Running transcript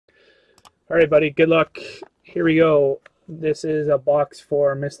All right, buddy. Good luck. Here we go. This is a box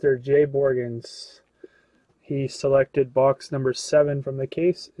for Mr. Jborgens. He selected box number 7 from the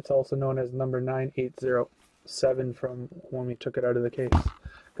case. It's also known as number 9807 from when we took it out of the case.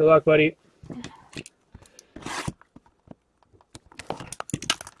 Good luck, buddy. Let's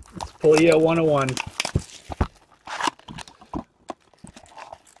pull you a 101.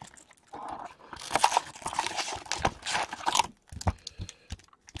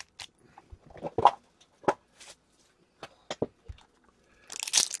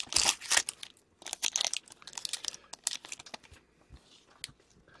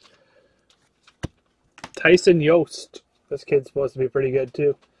 Tyson Yost. This kid's supposed to be pretty good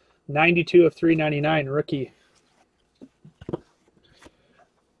too. 92 of 399, rookie.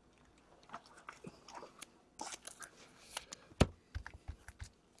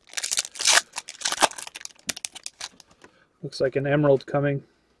 Looks like an emerald coming.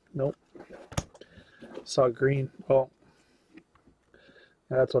 Nope. Saw green. Oh.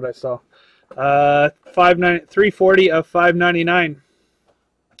 That's what I saw. 340 of 599.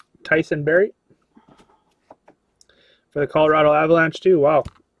 Tyson Berry. For the Colorado Avalanche too. Wow.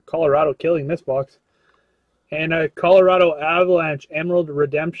 Colorado killing this box. And a Colorado Avalanche Emerald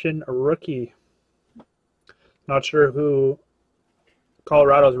Redemption rookie. Not sure who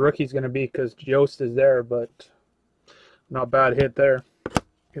Colorado's rookie is going to be because Jost is there, but not bad hit there.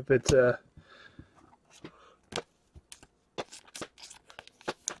 If it's a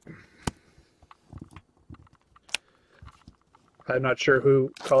I'm not sure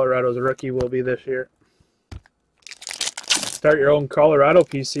who Colorado's rookie will be this year. Start your own Colorado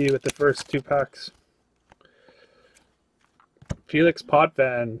PC with the first 2 packs. Felix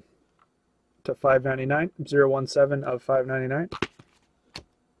Potvin to 599, 017 of 599.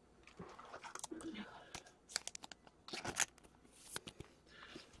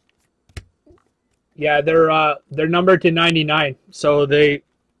 Yeah, they're numbered to 99, so I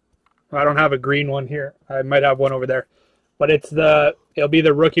don't have a green one here. I might have one over there. But it'll be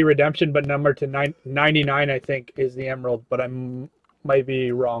the rookie redemption, but numbered to 99, I think, is the emerald. But I might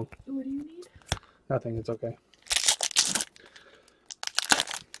be wrong. What do you need? Nothing. It's okay.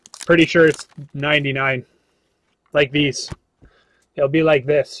 Pretty sure it's 99. Like these. It'll be like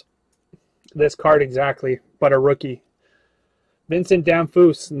this. This card exactly, but a rookie. Vincent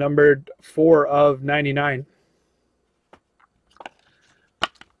Damphousse, numbered 4 of 99.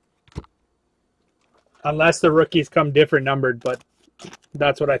 Unless the rookies come different numbered, but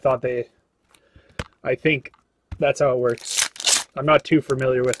that's what I thought I think that's how it works. I'm not too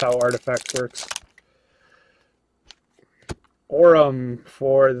familiar with how Artifacts works. Orem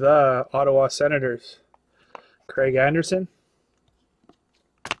for the Ottawa Senators. Craig Anderson.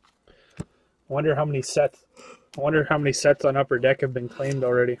 I wonder how many sets on Upper Deck have been claimed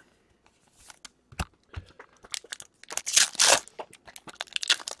already.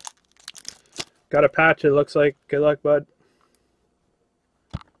 Got a patch, it looks like. Good luck, bud.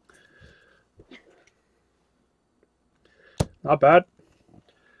 Not bad.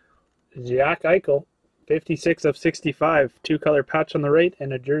 Jack Eichel, 56 of 65. 2-color patch on the right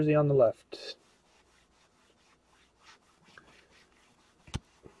and a jersey on the left.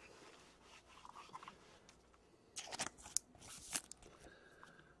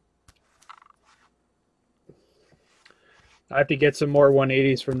 I have to get some more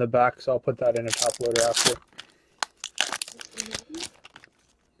 180s from the back, so I'll put that in a top loader after.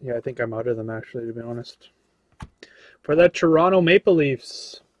 Yeah, I think I'm out of them, actually, to be honest. For the Toronto Maple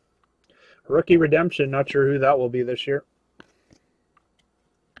Leafs, rookie redemption. Not sure who that will be this year.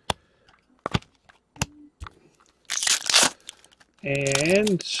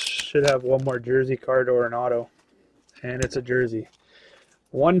 And should have one more jersey card or an auto. And it's a jersey.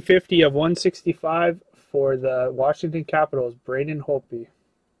 150 of 165. For the Washington Capitals, Braden Holtby.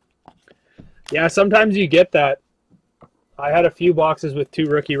 Yeah, sometimes you get that. I had a few boxes with 2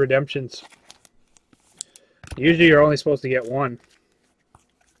 rookie redemptions. Usually you're only supposed to get 1.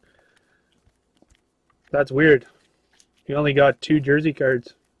 That's weird. You only got 2 jersey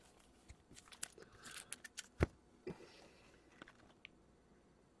cards.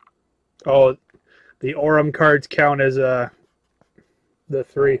 Oh, the Orem cards count as the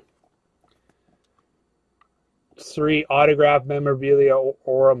 3 autograph memorabilia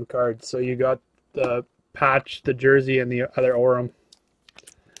Orem cards. So you got the patch, the jersey, and the other Orem.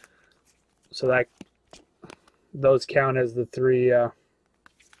 So those count as the 3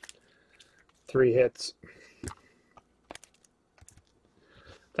 hits.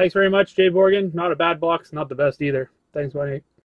 Thanks very much, Jborgen. Not a bad box, not the best either. Thanks, buddy.